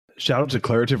Shout out to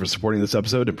Claritin for supporting this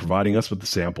episode and providing us with the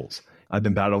samples. I've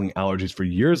been battling allergies for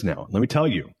years now. Let me tell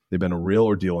you, they've been a real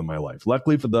ordeal in my life.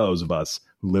 Luckily for those of us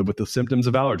who live with the symptoms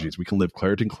of allergies, we can live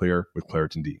Claritin Clear with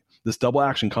Claritin D. This double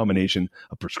action combination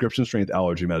of prescription strength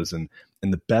allergy medicine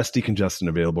and the best decongestant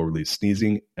available relieves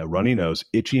sneezing, a runny nose,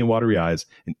 itchy and watery eyes,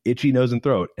 an itchy nose and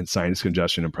throat, and sinus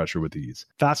congestion and pressure with ease.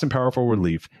 Fast and powerful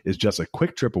relief is just a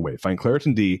quick trip away. Find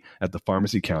Claritin D at the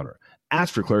pharmacy counter.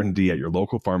 Ask for Claritin D at your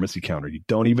local pharmacy counter. You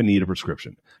don't even need a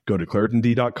prescription. Go to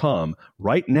ClaritinD.com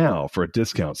right now for a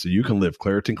discount so you can live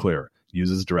Claritin Clear. Use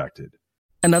as directed.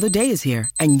 Another day is here,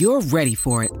 and you're ready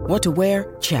for it. What to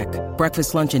wear? Check.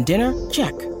 Breakfast, lunch, and dinner?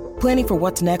 Check. Planning for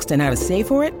what's next and how to save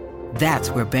for it? That's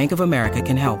where Bank of America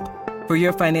can help. For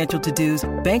your financial to-dos,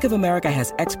 Bank of America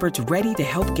has experts ready to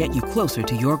help get you closer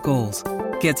to your goals.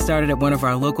 Get started at one of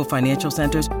our local financial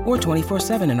centers or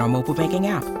 24/7 in our mobile banking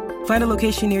app. Find a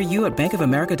location near you at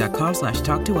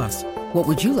bankofamerica.com/talktous. What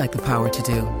would you like the power to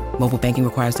do? Mobile banking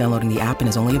requires downloading the app and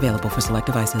is only available for select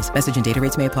devices. Message and data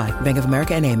rates may apply. Bank of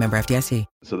America N.A., member FDIC.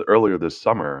 So earlier this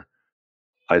summer,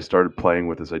 I started playing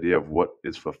with this idea of what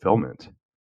is fulfillment.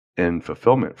 And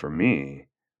fulfillment for me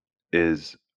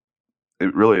it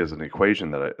really is an equation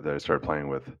that I started playing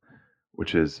with,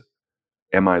 which is,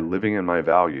 am I living in my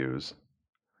values?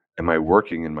 Am I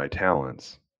working in my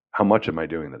talents? How much am I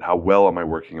doing that? How well am I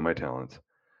working in my talents?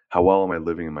 How well am I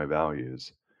living in my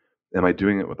values? Am I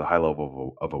doing it with a high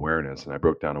level of awareness? And I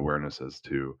broke down awareness as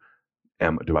to,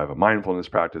 do I have a mindfulness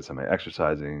practice? Am I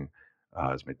exercising?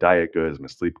 Is my diet good? Is my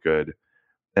sleep good?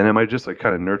 And am I just like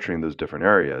kind of nurturing those different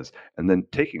areas? And then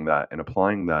taking that and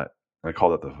applying that, I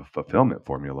call that the fulfillment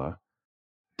formula,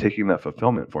 taking that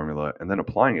fulfillment formula and then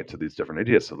applying it to these different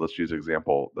ideas. So let's use an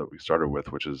example that we started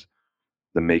with, which is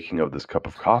the making of this cup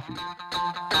of coffee.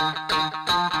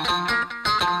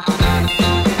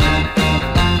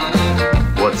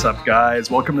 What's up,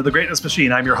 guys? Welcome to The Greatness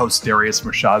Machine. I'm your host, Darius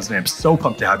Mershaz, and I'm so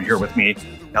pumped to have you here with me.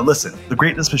 Now listen, The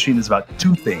Greatness Machine is about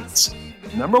two things.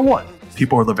 Number one,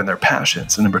 people who are living their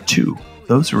passions. And number two,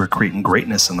 those who are creating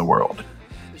greatness in the world.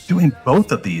 Doing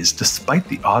both of these despite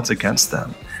the odds against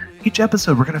them. Each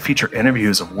episode, we're going to feature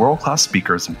interviews of world-class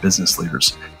speakers and business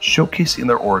leaders, showcasing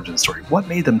their origin story, what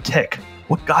made them tick,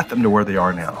 what got them to where they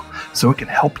are now, so it can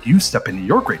help you step into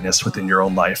your greatness within your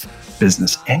own life,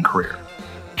 business, and career.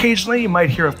 Occasionally, you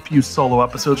might hear a few solo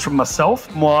episodes from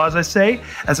myself, moi, as I say,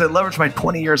 as I leverage my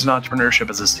 20 years in entrepreneurship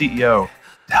as a CEO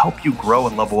to help you grow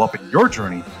and level up in your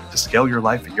journey to scale your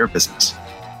life and your business.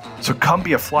 So come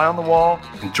be a fly on the wall,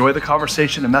 enjoy the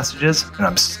conversation and messages, and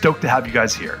I'm stoked to have you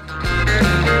guys here.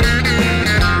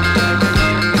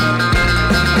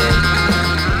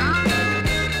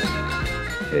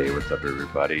 Hey, what's up,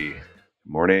 everybody? Good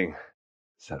morning.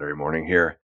 Saturday morning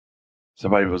here.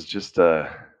 Somebody was just,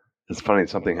 it's funny,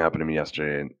 something happened to me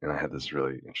yesterday, and I had this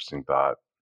really interesting thought.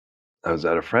 I was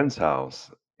at a friend's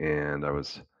house, and I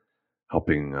was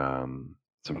helping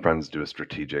some friends do a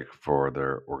strategic for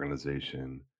their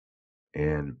organization.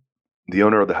 And the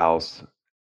owner of the house,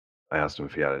 I asked him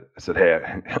if he had it. I said, hey,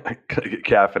 I gotta get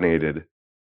caffeinated.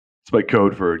 It's my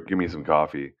code for give me some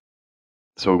coffee.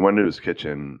 So we went into his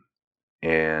kitchen,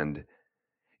 and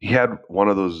he had one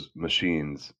of those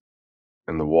machines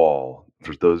in the wall.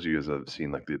 For those of you that have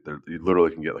seen, like you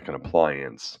literally can get like an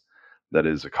appliance that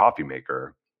is a coffee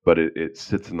maker, but it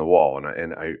sits in the wall.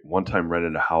 And I one time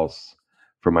rented a house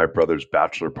for my brother's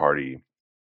bachelor party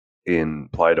in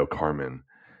Playa del Carmen.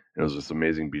 It was this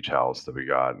amazing beach house that we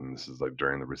got, and this is like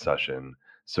during the recession.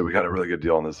 So we got a really good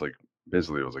deal on this. Like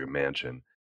basically, it was like a mansion,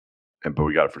 but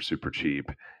we got it for super cheap.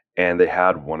 And they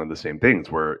had one of the same things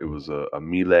where it was a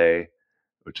Miele,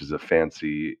 which is a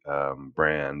fancy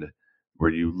brand, where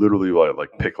you literally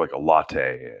like pick like a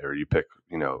latte, or you pick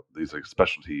these like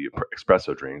specialty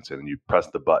espresso drinks, and you press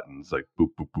the buttons like boop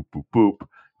boop boop boop boop,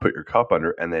 put your cup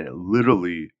under, and then it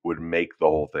literally would make the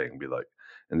whole thing be like.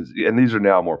 And these are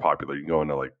now more popular. You can go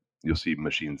into like, you'll see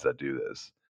machines that do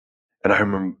this. And I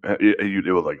remember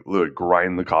it would like literally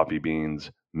grind the coffee beans,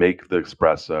 make the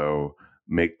espresso,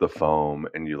 make the foam,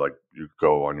 and you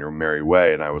go on your merry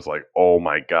way. And I was like, oh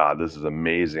my God, this is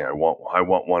amazing. I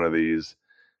want one of these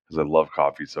because I love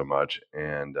coffee so much.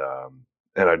 And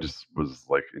I just was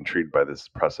like intrigued by this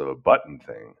press of a button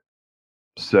thing.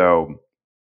 So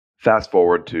fast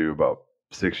forward to about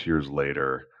 6 years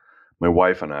later, my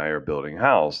wife and I are building a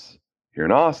house here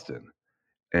in Austin.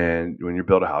 And when you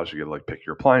build a house, you get to like pick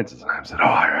your appliances. And I said,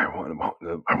 I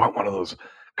want one of those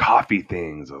coffee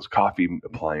things, those coffee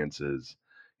appliances.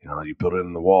 You build it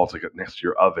in the wall. It's like next to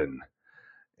your oven.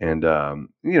 And,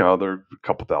 they're a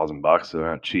couple $1,000, so they're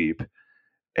not cheap.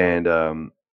 And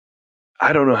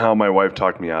I don't know how my wife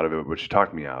talked me out of it, but she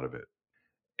talked me out of it.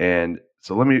 And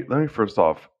So let me first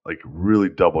off, like, really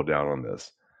double down on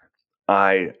this.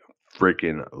 I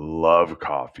freaking love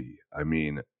coffee. I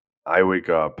mean, I wake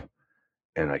up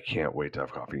and I can't wait to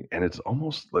have coffee. And it's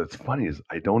funny is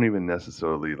I don't even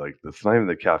necessarily like, it's not even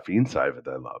the caffeine side of it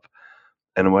that I love.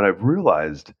 And what I've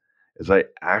realized is I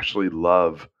actually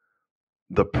love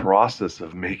the process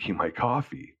of making my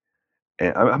coffee.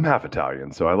 And I'm half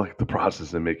Italian, so I like the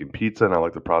process of making pizza and I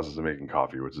like the process of making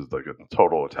coffee, which is like a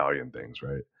total Italian things,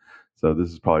 right? So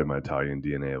this is probably my Italian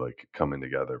DNA like coming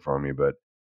together for me, but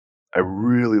I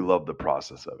really love the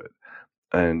process of it.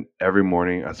 And every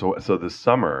morning, so this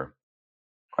summer,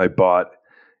 I bought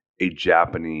a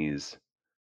Japanese,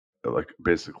 like,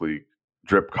 basically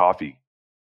drip coffee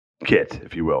kit,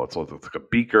 if you will. It's like a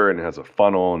beaker and it has a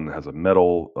funnel and it has a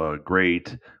metal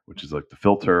grate, which is like the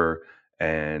filter.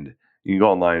 And you can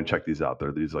go online and check these out.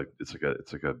 They're these like it's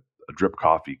like a drip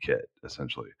coffee kit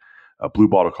essentially. A Blue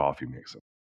Bottle Coffee makes them.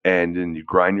 And then you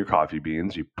grind your coffee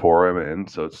beans, you pour them in.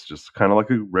 So it's just kind of like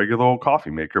a regular old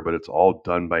coffee maker, but it's all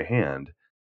done by hand.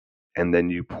 And then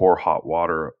you pour hot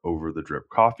water over the drip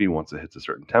coffee once it hits a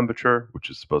certain temperature, which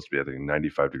is supposed to be, I think,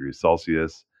 95 degrees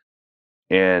Celsius.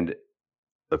 And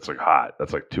that's like hot.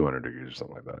 That's like 200 degrees or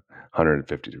something like that.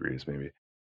 150 degrees maybe.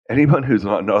 Anyone who's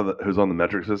on the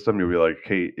metric system, you'll be like,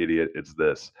 "Hey, idiot, it's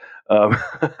this." Um,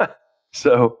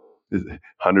 so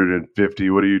 150.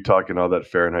 What are you talking all that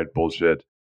Fahrenheit bullshit?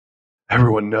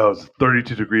 Everyone knows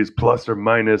 32 degrees plus or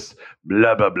minus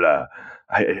blah blah blah.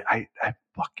 I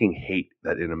fucking hate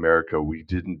that in America we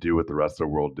didn't do what the rest of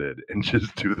the world did and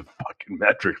just do the fucking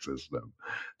metric system.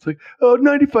 It's like, oh,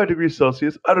 95 degrees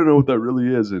Celsius. I don't know what that really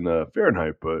is in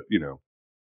Fahrenheit, but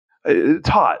it's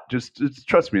hot. Just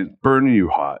trust me, it's burning you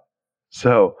hot.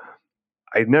 So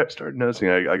I started noticing.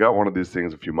 I got one of these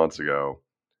things a few months ago,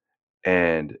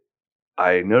 and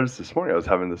I noticed this morning I was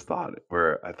having this thought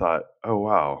where I thought, oh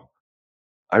wow,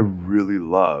 I really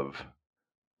love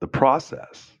the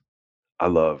process. I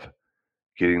love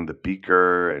getting the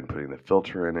beaker and putting the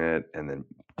filter in it, and then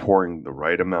pouring the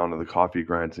right amount of the coffee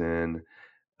grinds in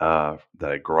that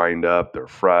I grind up. They're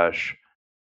fresh.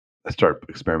 I started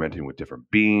experimenting with different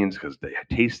beans because they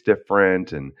taste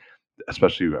different, and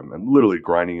especially I'm literally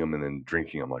grinding them and then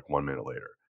drinking them like 1 minute later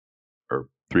or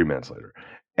 3 minutes later.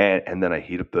 And then I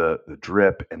heat up the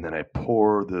drip, and then I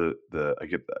pour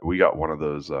we got one of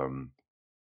those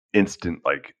instant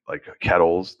like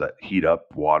kettles that heat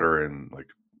up water in like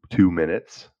 2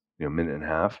 minutes, minute and a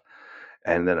half.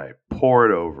 And then I pour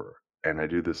it over, and I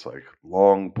do this like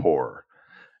long pour,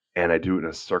 and I do it in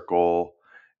a circle,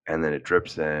 and then it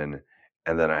drips in,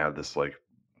 and then I have this like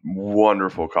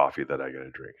wonderful coffee that I got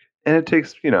to drink. And it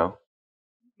takes,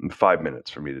 5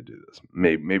 minutes for me to do this,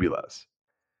 maybe less.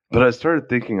 But I started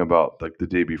thinking about like the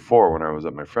day before when I was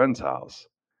at my friend's house,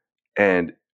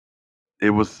 and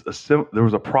there was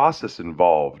a process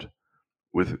involved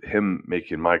with him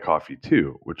making my coffee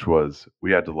too, which was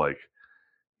we had to like,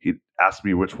 he asked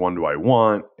me which one do I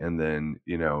want, and then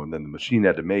and then the machine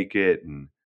had to make it, and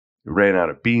we ran out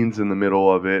of beans in the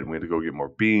middle of it, and we had to go get more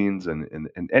beans, and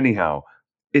anyhow,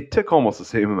 it took almost the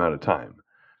same amount of time.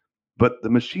 But the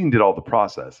machine did all the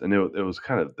process, and it was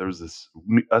kind of, there was this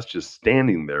us just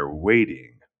standing there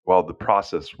waiting while the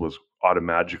process was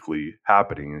automatically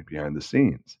happening behind the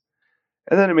scenes.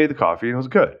 And then it made the coffee, and it was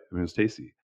good. I mean, it was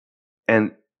tasty.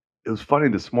 And it was funny,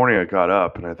 this morning I got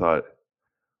up and I thought,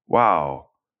 wow,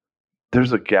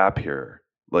 there's a gap here.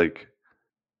 Like,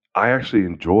 I actually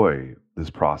enjoy this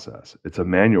process. It's a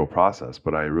manual process,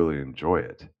 but I really enjoy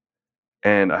it.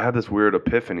 And I had this weird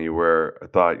epiphany where I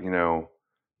thought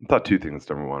two things.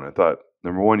 Number one, I thought,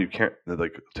 number one, you can't,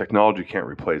 like, technology can't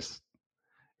replace,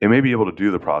 it may be able to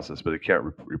do the process, but it can't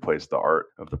replace the art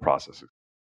of the process. It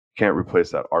can't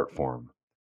replace that art form.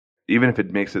 Even if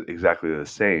it makes it exactly the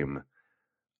same,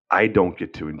 I don't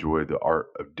get to enjoy the art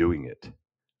of doing it.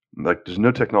 Like, there's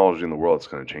no technology in the world that's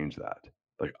going to change that.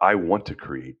 Like, I want to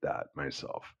create that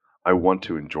myself. I want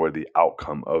to enjoy the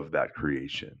outcome of that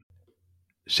creation.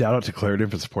 Shout out to Claritin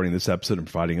for supporting this episode and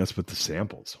providing us with the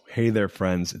samples. Hey there,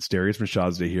 friends. It's Darius from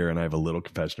Shazda here, and I have a little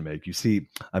confession to make. You see,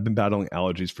 I've been battling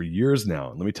allergies for years now,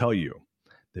 and let me tell you,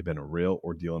 they've been a real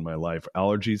ordeal in my life.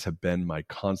 Allergies have been my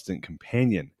constant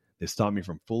companion. They stop me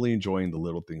from fully enjoying the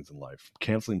little things in life,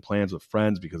 canceling plans with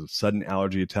friends because of sudden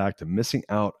allergy attack, to missing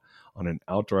out on an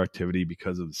outdoor activity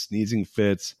because of the sneezing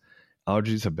fits.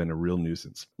 Allergies have been a real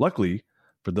nuisance. Luckily,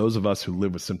 for those of us who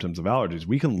live with symptoms of allergies,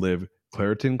 we can live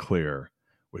Claritin Clear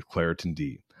with Claritin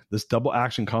D. This double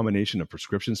action combination of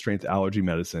prescription strength allergy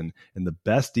medicine and the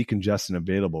best decongestant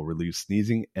available relieves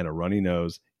sneezing and a runny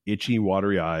nose, itchy,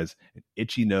 watery eyes, an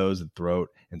itchy nose and throat,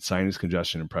 and sinus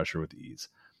congestion and pressure with ease.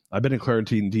 I've been a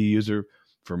Claritin D user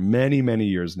for many, many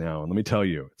years now. And let me tell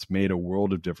you, it's made a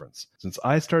world of difference. Since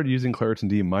I started using Claritin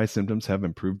D, my symptoms have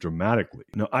improved dramatically.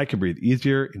 Now I can breathe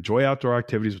easier, enjoy outdoor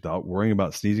activities without worrying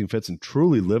about sneezing fits, and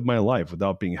truly live my life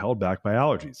without being held back by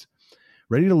allergies.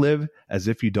 Ready to live as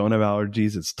if you don't have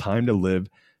allergies? It's time to live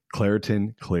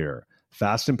Claritin Clear.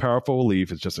 Fast and powerful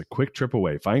relief is just a quick trip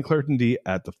away. Find Claritin D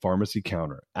at the pharmacy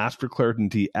counter. Ask for Claritin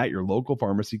D at your local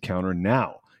pharmacy counter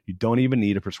now. You don't even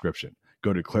need a prescription.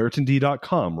 Go to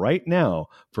ClaritinD.com right now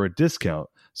for a discount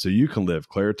so you can live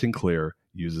Claritin Clear.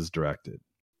 Use as directed.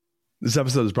 This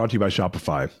episode is brought to you by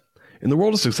Shopify. In the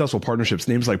world of successful partnerships,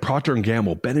 names like Procter &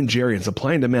 Gamble, Ben & Jerry, and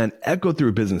Supply and Demand echo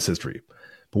through business history.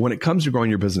 But when it comes to growing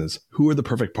your business, who are the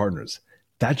perfect partners?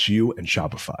 That's you and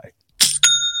Shopify.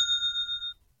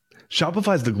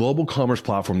 Shopify is the global commerce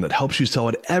platform that helps you sell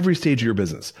at every stage of your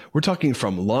business. We're talking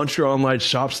from launch your online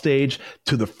shop stage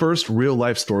to the first real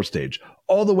life store stage,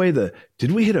 all the way to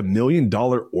did we hit $1 million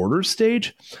order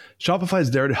stage? Shopify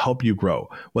is there to help you grow.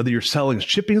 Whether you're selling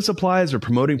shipping supplies or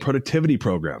promoting productivity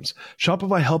programs,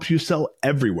 Shopify helps you sell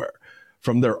everywhere.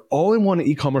 From their all-in-one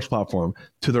e-commerce platform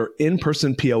to their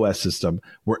in-person POS system,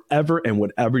 wherever and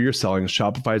whatever you're selling,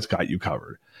 Shopify's got you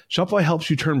covered. Shopify helps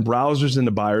you turn browsers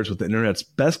into buyers with the internet's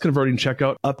best converting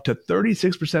checkout, up to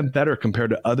 36% better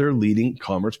compared to other leading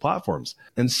commerce platforms.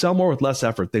 And sell more with less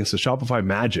effort thanks to Shopify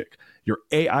Magic, your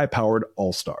AI-powered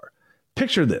all-star.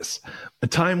 Picture this, a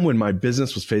time when my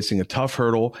business was facing a tough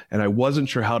hurdle and I wasn't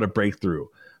sure how to break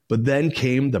through. But then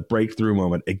came the breakthrough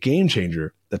moment, a game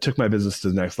changer that took my business to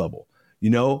the next level. You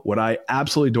know, what I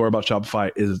absolutely adore about Shopify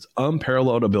is its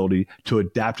unparalleled ability to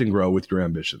adapt and grow with your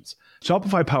ambitions.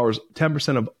 Shopify powers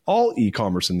 10% of all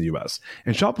e-commerce in the US,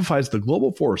 and Shopify is the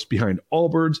global force behind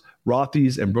Allbirds,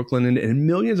 Rothy's, and Brooklinen, and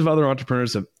millions of other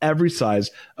entrepreneurs of every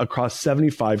size across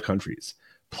 75 countries.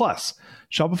 Plus,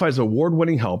 Shopify's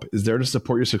award-winning help is there to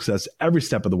support your success every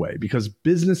step of the way because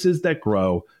businesses that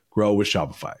grow with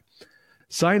Shopify.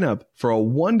 Sign up for a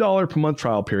 $1 per month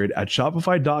trial period at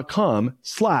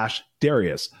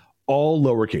shopify.com/Darius, all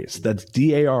lowercase. That's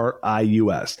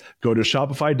Darius. Go to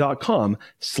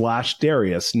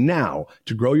shopify.com/Darius now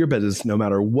to grow your business no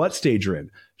matter what stage you're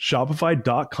in.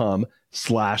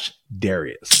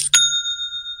 Shopify.com/Darius.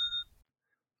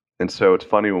 And so it's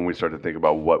funny when we start to think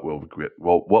about what will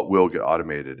get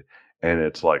automated, and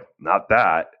it's like not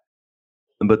that.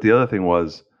 But the other thing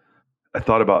was, I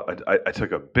thought about, I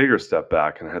took a bigger step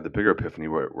back and I had the bigger epiphany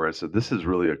where I said, this is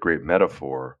really a great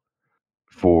metaphor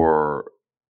for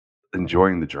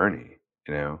enjoying the journey,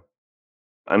 you know?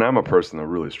 And I'm a person that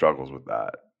really struggles with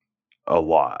that a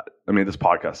lot. I mean, this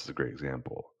podcast is a great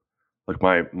example. Like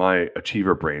my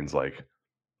achiever brain's like,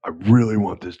 I really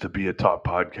want this to be a top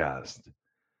podcast.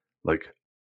 Like,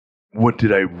 what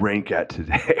did I rank at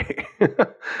today?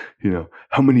 You know,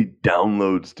 how many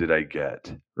downloads did I get,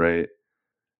 right?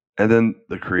 And then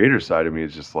the creator side of me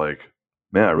is just like,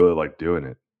 man, I really like doing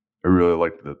it. I really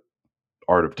like the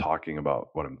art of talking about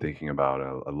what I'm thinking about.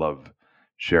 I love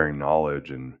sharing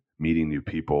knowledge and meeting new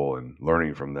people and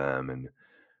learning from them and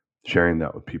sharing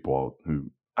that with people who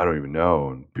I don't even know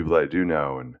and people that I do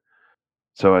know. And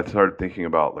so I started thinking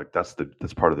about like that's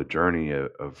part of the journey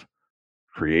of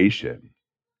creation.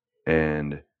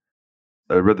 And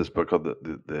I read this book called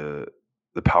the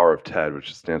Power of TED,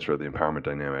 which stands for the Empowerment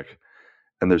Dynamic.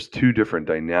 And there's two different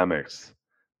dynamics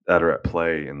that are at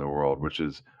play in the world, which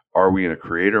is, are we in a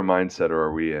creator mindset or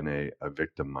are we in a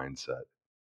victim mindset?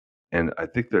 And I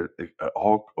think that it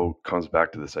all comes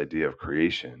back to this idea of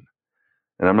creation.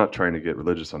 And I'm not trying to get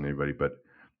religious on anybody, but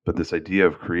this idea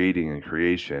of creating and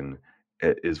creation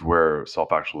is where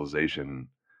self-actualization,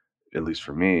 at least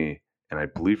for me, and I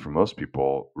believe for most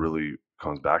people, really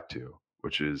comes back to,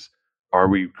 which is, are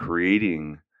we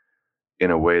creating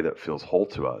in a way that feels whole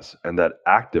to us? And that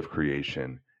active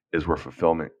creation is where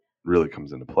fulfillment really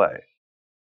comes into play.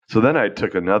 So then I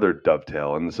took another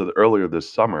dovetail. And so earlier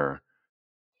this summer,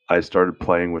 I started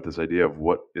playing with this idea of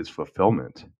what is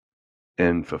fulfillment.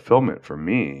 And fulfillment for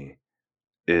me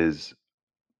it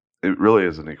really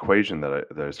is an equation that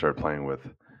I started playing with,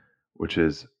 which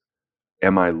is,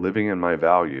 am I living in my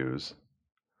values?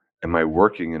 Am I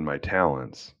working in my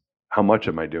talents? How much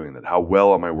am I doing that? How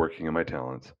well am I working in my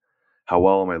talents? How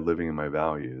well am I living in my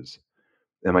values?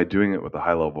 Am I doing it with a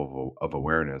high level of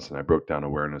awareness? And I broke down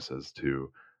awareness as to,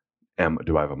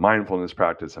 do I have a mindfulness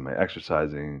practice? Am I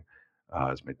exercising?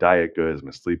 Is my diet good? Is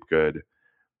my sleep good?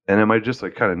 And am I just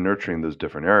like kind of nurturing those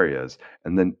different areas?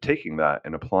 And then taking that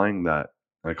and applying that,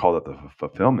 and I call that the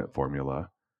fulfillment formula,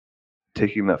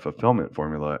 taking that fulfillment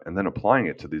formula and then applying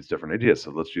it to these different ideas.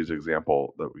 So let's use an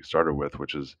example that we started with,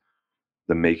 which is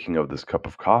the making of this cup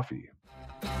of coffee.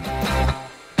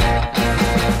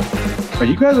 Are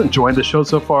you guys enjoying the show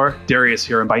so far? Darius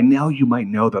here, and by now you might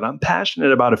know that I'm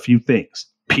passionate about a few things: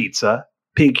 pizza,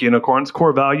 pink unicorns,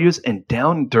 core values, and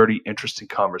down and dirty, interesting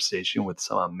conversation with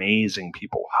some amazing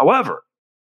people. However,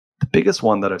 the biggest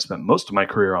one that I've spent most of my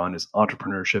career on is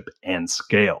entrepreneurship and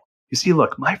scale. You see,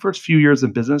 look, my first few years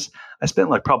in business, I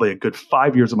spent like probably a good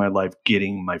 5 years of my life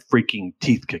getting my freaking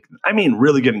teeth kicked. I mean,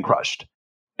 really getting crushed.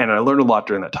 And I learned a lot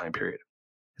during that time period.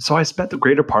 So I spent the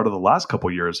greater part of the last couple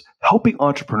of years helping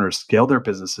entrepreneurs scale their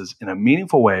businesses in a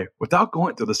meaningful way without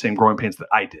going through the same growing pains that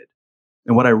I did.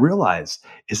 And what I realized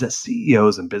is that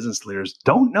CEOs and business leaders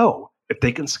don't know if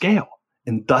they can scale,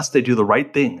 and thus they do the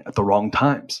right thing at the wrong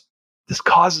times. This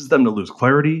causes them to lose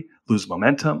clarity, lose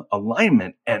momentum,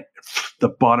 alignment, and the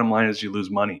bottom line is you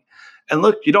lose money. And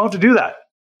look, you don't have to do that.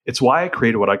 It's why I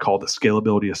created what I call the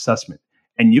scalability assessment.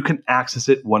 And you can access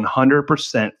it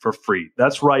 100% for free.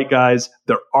 That's right, guys.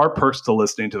 There are perks to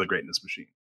listening to the Greatness Machine.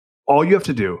 All you have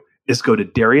to do is go to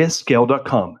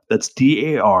dariusscale.com. That's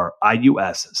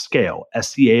DARIUS scale,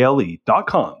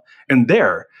 SCALE.com. And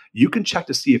there you can check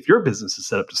to see if your business is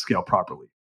set up to scale properly.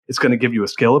 It's going to give you a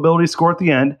scalability score at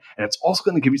the end, and it's also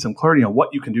going to give you some clarity on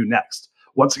what you can do next.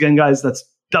 Once again, guys, that's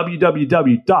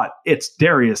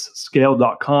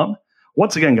www.itsdariusscale.com.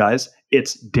 Once again, guys,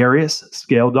 it's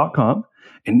dariusscale.com.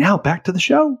 And now back to the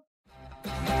show.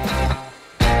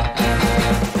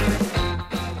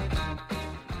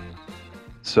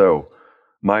 So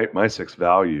my 6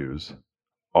 values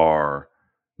are: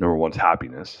 number one's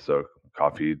happiness. So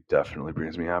coffee definitely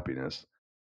brings me happiness.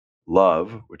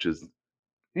 Love, which is,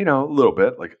 a little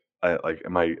bit like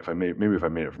if I made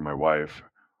it for my wife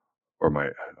or if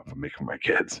I make it for my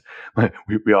kids,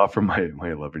 we offer my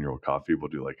 11-year-old coffee. We'll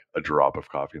do like a drop of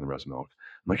coffee and the rest milk.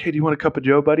 I'm like, hey, do you want a cup of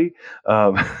Joe, buddy?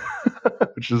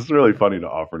 Which is really funny to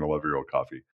offer an 11-year-old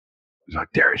coffee. He's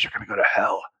like, Darius, you're going to go to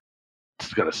hell.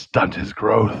 It's going to stunt his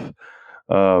growth.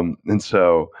 It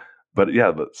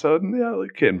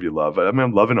can be love. I mean,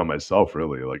 I'm loving on myself,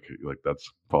 really. Like that's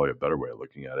probably a better way of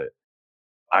looking at it.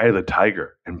 Eye of the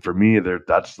tiger, and for me,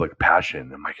 that's like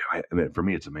passion. And for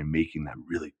me, it's am I making that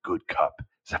really good cup?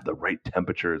 Does it have the right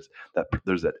temperatures? That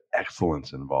there's that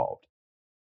excellence involved.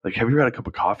 Like, have you ever had a cup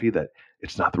of coffee that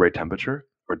it's not the right temperature,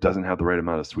 or it doesn't have the right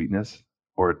amount of sweetness,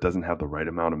 or it doesn't have the right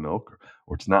amount of milk,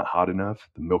 or it's not hot enough?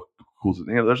 The milk cools.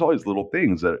 There's all these little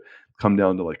things that come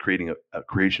down to like creating a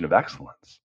creation of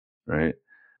excellence, right?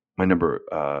 My number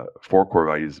 4 core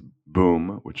values,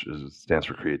 boom, which stands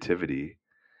for creativity.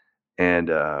 And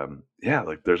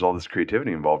like there's all this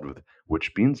creativity involved with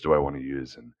which beans do I want to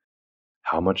use and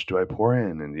how much do I pour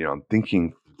in? And, I'm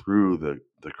thinking through the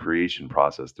creation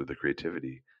process through the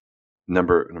creativity.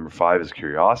 Number 5 is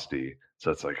curiosity.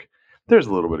 So it's like, there's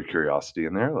a little bit of curiosity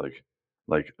in there.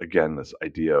 Like again, this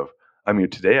idea of,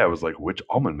 today I was like, which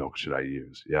almond milk should I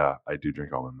use? Yeah, I do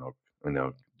drink almond milk. I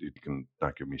know you can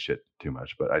not give me shit too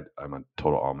much, but I'm a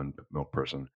total almond milk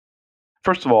person.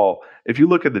 First of all, if you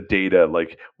look at the data,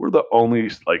 like we're the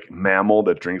only like mammal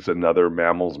that drinks another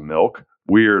mammal's milk.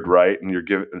 Weird, right? And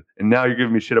now you're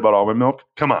giving me shit about almond milk?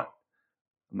 Come on.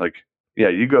 Like, yeah,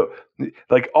 you go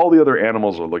like all the other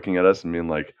animals are looking at us and being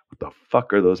like, what the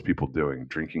fuck are those people doing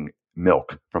drinking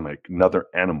milk from like another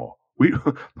animal?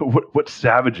 What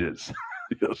savages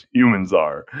those humans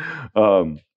are.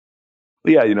 There's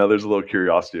a little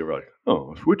curiosity of like,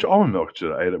 oh, which almond milk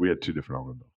should I? We had 2 different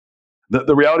almond milk.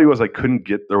 The reality was I couldn't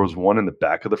get, there was one in the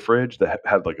back of the fridge that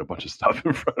had like a bunch of stuff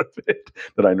in front of it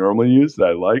that I normally use that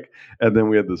I like. And then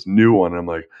we had this new one. And I'm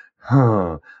like,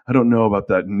 I don't know about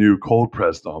that new cold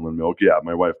pressed almond milk. Yeah,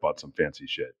 my wife bought some fancy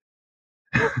shit.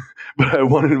 But I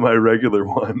wanted my regular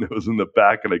one that was in the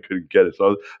back and I couldn't get it.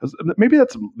 So maybe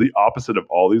that's the opposite of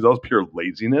all these. That was pure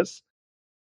laziness.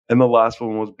 And the last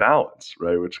one was balance,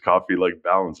 right? Which coffee like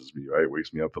balances me, right?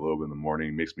 Wakes me up a little bit in the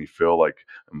morning, makes me feel like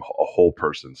I'm a whole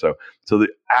person. So the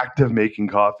act of making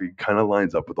coffee kind of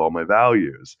lines up with all my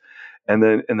values. And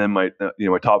then my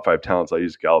my top 5 talents, I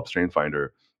use Gallup Strength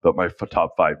Finder, but my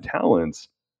top 5 talents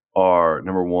are: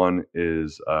 number 1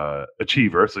 is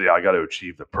achiever. So yeah, I got to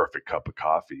achieve the perfect cup of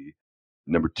coffee.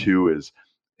 Number 2 is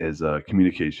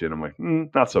communication. I'm like,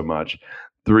 not so much.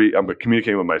 3, I'm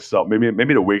communicating with myself.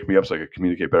 Maybe to wake me up so I could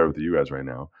communicate better with you guys right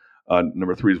now.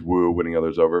 Number 3 is woo, winning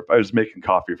others over. If I was making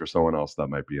coffee for someone else, that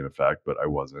might be in effect, but I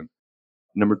wasn't.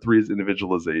 Number 3 is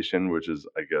individualization, which is,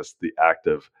 I guess, the act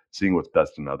of seeing what's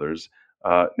best in others.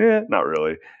 Not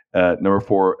really. Number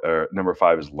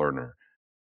 5 is learner.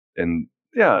 And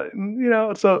yeah,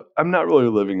 so I'm not really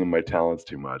living in my talents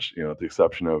too much, with the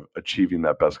exception of achieving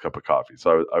that best cup of coffee.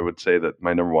 So I would say that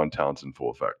my number 1 talent's in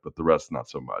full effect, but the rest not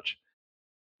so much.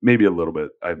 Maybe a little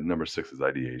bit. Number 6 is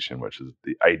ideation, which is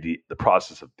the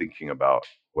process of thinking about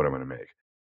what I'm going to make.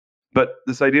 But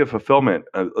this idea of fulfillment,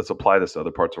 let's apply this to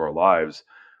other parts of our lives,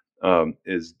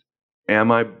 is,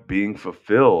 am I being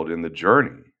fulfilled in the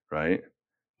journey, right?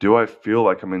 Do I feel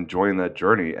like I'm enjoying that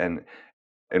journey? And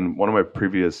one of my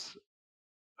previous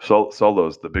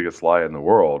solos, The Biggest Lie in the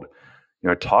World,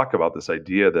 I talk about this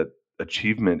idea that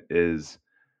achievement is,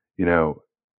 you know,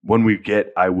 when we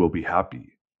get, I will be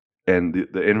happy. And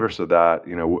the inverse of that,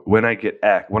 when I get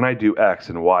X, when I do X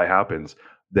and Y happens,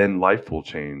 then life will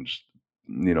change.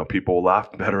 People will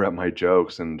laugh better at my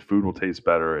jokes, and food will taste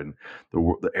better, and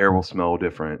the air will smell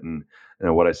different. And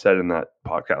what I said in that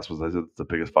podcast was, it's the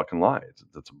biggest fucking lie.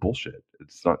 It's bullshit.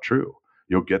 It's not true.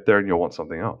 You'll get there and you'll want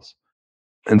something else.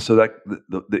 And so that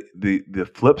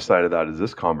the flip side of that is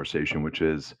this conversation, which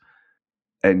is,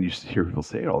 and you hear people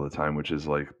say it all the time, which is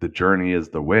like, the journey is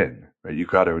the win, right? You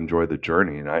got to enjoy the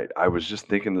journey. And I was just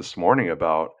thinking this morning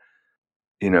about,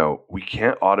 we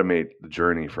can't automate the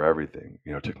journey for everything.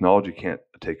 Technology can't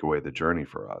take away the journey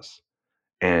for us.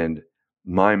 And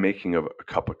my making of a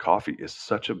cup of coffee is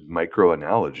such a micro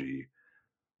analogy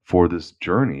for this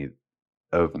journey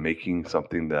of making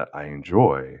something that I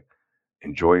enjoy,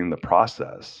 enjoying the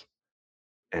process,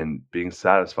 and being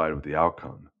satisfied with the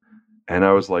outcome. And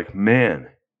I was like, man,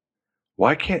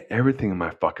 why can't everything in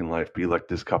my fucking life be like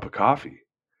this cup of coffee?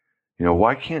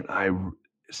 Why can't I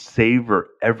savor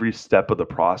every step of the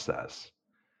process?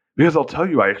 Because I'll tell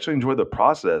you, I actually enjoy the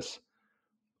process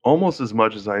almost as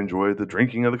much as I enjoy the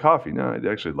drinking of the coffee. No,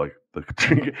 I actually like the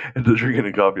drinking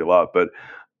of coffee a lot, but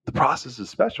the process is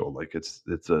special. Like it's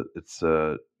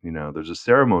a there's a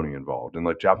ceremony involved, and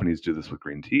like Japanese do this with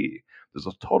green tea. There's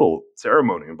a total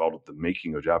ceremony involved with the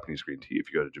making of Japanese green tea.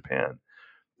 If you go to Japan,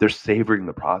 they're savoring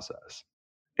the process.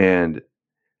 And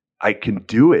I can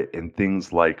do it in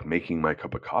things like making my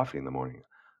cup of coffee in the morning.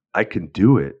 I can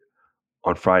do it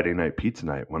on Friday night pizza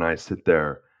night when I sit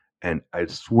there and I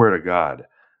swear to God,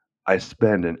 I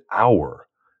spend an hour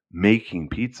making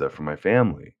pizza for my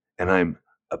family, and I'm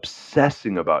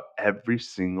obsessing about every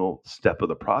single step of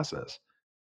the process.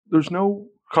 There's no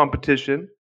competition.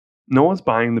 No one's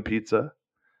buying the pizza.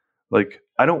 Like,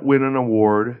 I don't win an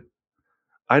award.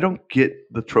 I don't get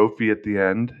the trophy at the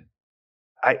end.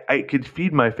 I could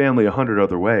feed my family 100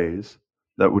 other ways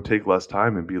that would take less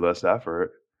time and be less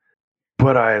effort,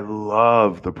 but I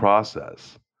love the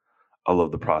process. I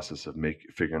love the process of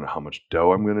figuring out how much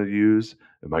dough I'm going to use.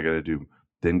 Am I going to do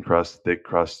thin crust, thick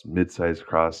crust, mid-sized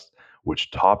crust?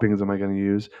 Which toppings am I going to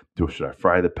use? Should I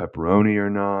fry the pepperoni or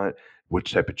not?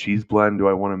 Which type of cheese blend do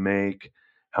I want to make?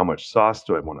 How much sauce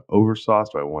do I want to over sauce?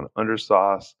 Do I want to under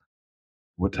sauce?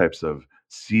 What types of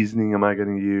seasoning am I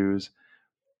going to use?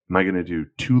 Am I going to do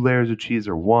 2 layers of cheese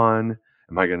or 1?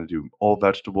 Am I going to do all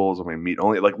vegetables? Am I meat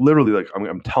only? Like literally, like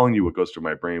I'm telling you what goes through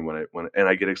my brain when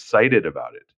I get excited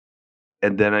about it,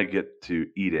 and then I get to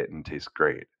eat it and it tastes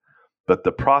great. But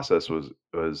the process was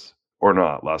or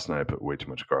not. Last night I put way too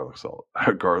much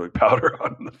garlic powder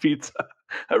on the pizza.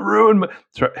 I ruined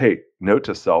Hey, note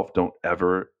to self: don't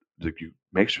ever you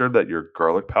make sure that your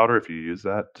garlic powder, if you use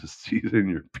that to season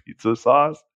your pizza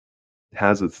sauce,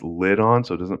 has its lid on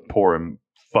so it doesn't pour a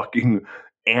fucking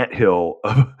anthill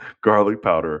of garlic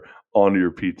powder onto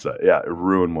your pizza. Yeah, it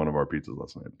ruined one of our pizzas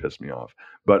last night. It pissed me off.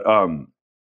 But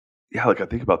yeah, like I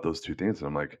think about those two things and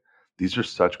I'm like, these are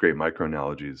such great micro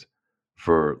analogies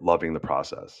for loving the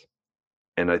process.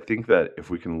 And I think that if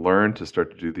we can learn to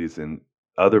start to do these in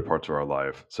other parts of our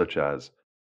life, such as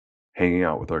hanging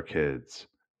out with our kids,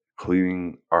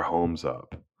 cleaning our homes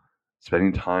up,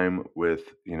 spending time with,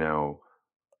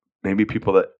 maybe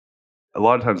people that a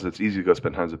lot of times it's easy to go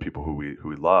spend time with people who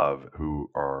we love, who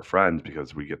are our friends,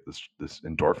 because we get this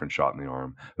endorphin shot in the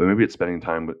arm. But maybe it's spending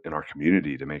time in our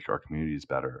community to make our communities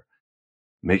better,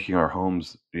 making our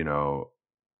homes,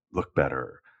 look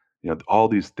better. All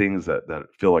these things that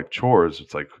feel like chores.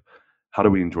 It's like, how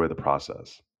do we enjoy the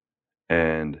process?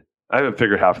 And I haven't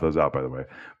figured half of those out, by the way.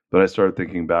 But I started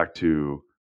thinking back to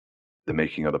the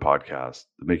making of the podcast,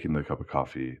 the making the cup of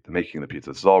coffee, the making the pizza.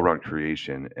 It's all around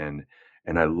creation, and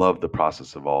I love the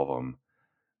process of all of them.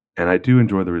 And I do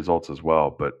enjoy the results as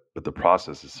well, but the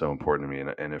process is so important to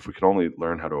me. And if we can only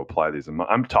learn how to apply these, and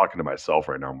I'm talking to myself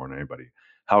right now more than anybody.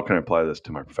 How can I apply this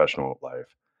to my professional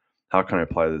life? How can I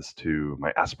apply this to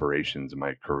my aspirations in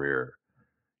my career?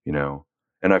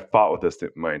 And I've fought with this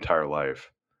my entire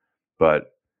life,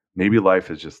 but maybe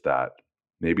life is just that.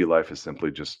 Maybe life is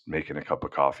simply just making a cup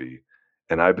of coffee.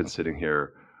 And I've been sitting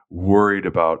here worried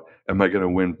about, am I going to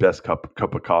win best cup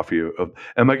of coffee?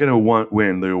 Am I going to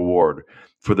win the award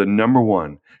for the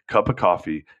 #1 cup of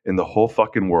coffee in the whole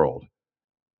fucking world?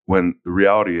 When the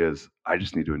reality is, I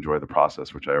just need to enjoy the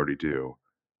process, which I already do,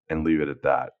 and leave it at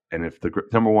that. And if the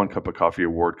 #1 cup of coffee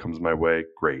award comes my way,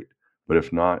 great. But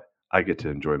if not, I get to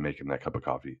enjoy making that cup of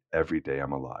coffee every day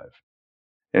I'm alive.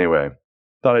 Anyway,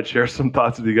 thought I'd share some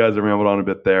thoughts with you guys. I rambled on a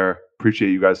bit there.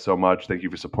 Appreciate you guys so much. Thank you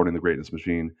for supporting the Greatness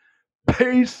Machine.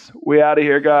 Peace. We out of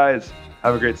here, guys.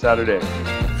 Have a great Saturday.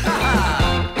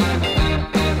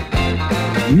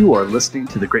 You are listening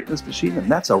to The Greatness Machine,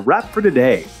 and that's a wrap for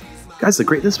today. Guys, The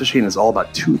Greatness Machine is all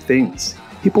about two things: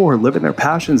 people who are living their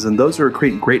passions and those who are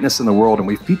creating greatness in the world. And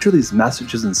we feature these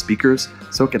messages and speakers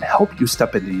so it can help you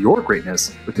step into your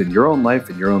greatness within your own life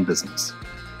and your own business.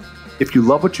 If you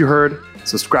love what you heard,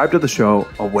 subscribe to the show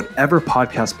on whatever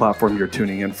podcast platform you're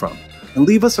tuning in from, and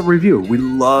leave us a review. We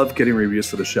love getting reviews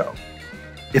for the show.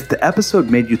 If the episode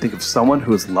made you think of someone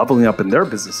who is leveling up in their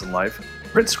business and life,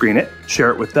 print screen it,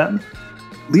 share it with them.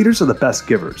 Leaders are the best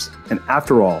givers, and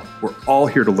after all, we're all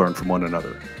here to learn from one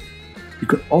another. You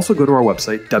can also go to our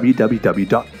website,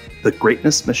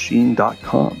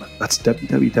 www.thegreatnessmachine.com. That's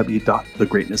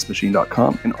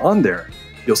www.thegreatnessmachine.com, and on there,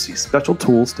 you'll see special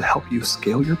tools to help you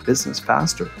scale your business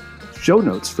faster, show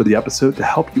notes for the episode to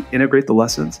help you integrate the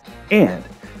lessons, and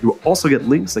you will also get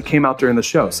links that came out during the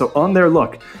show. So on there,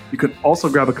 look, you can also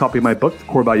grab a copy of my book, The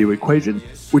Core Value Equation,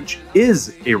 which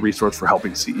is a resource for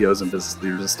helping CEOs and business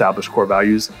leaders establish core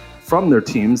values from their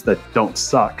teams that don't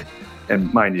suck.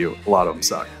 And mind you, a lot of them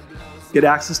suck. Get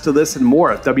access to this and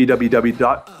more at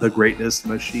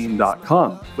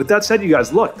www.thegreatnessmachine.com. With that said, you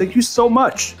guys, look, thank you so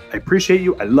much. I appreciate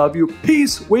you. I love you.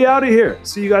 Peace. We out of here.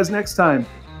 See you guys next time.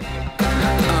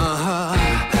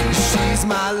 She's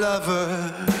my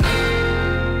lover.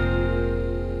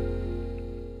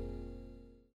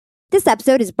 This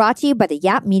episode is brought to you by the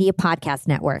Yap Media Podcast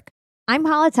Network. I'm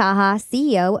Hala Taha,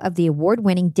 CEO of the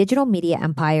award-winning digital media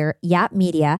empire, Yap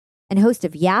Media, and host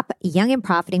of Yap Young and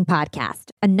Profiting Podcast,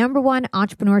 a #1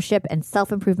 entrepreneurship and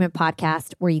self-improvement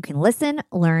podcast where you can listen,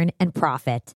 learn, and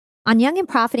profit. On Young and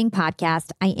Profiting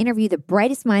Podcast, I interview the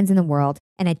brightest minds in the world,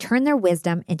 and I turn their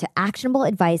wisdom into actionable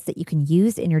advice that you can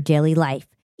use in your daily life.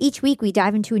 Each week, we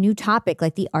dive into a new topic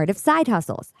like the art of side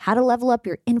hustles, how to level up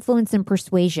your influence and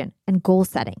persuasion, and goal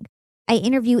setting. I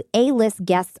interview A-list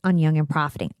guests on Young and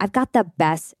Profiting. I've got the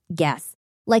best guests,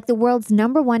 like the world's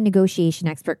 #1 negotiation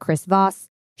expert, Chris Voss,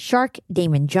 Shark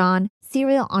Damon John,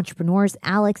 serial entrepreneurs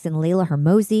Alex and Layla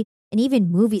Hermosi, and even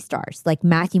movie stars like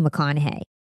Matthew McConaughey.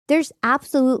 There's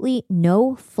absolutely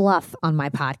no fluff on my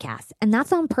podcast, and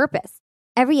that's on purpose.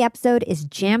 Every episode is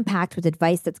jam-packed with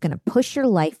advice that's going to push your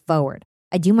life forward.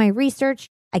 I do my research,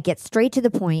 I get straight to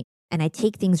the point, and I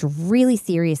take things really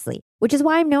seriously, which is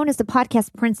why I'm known as the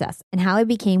podcast princess and how I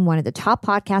became one of the top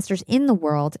podcasters in the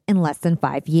world in less than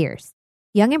 5 years.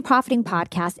 Young and Profiting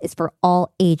Podcast is for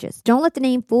all ages. Don't let the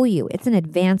name fool you. It's an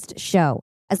advanced show.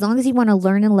 As long as you want to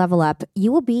learn and level up,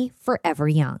 you will be forever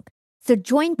young. So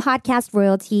join podcast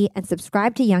royalty and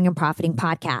subscribe to Young and Profiting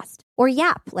Podcast, or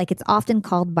Yap, like it's often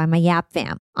called by my Yap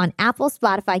fam, on Apple,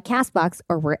 Spotify, CastBox,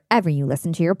 or wherever you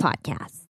listen to your podcasts.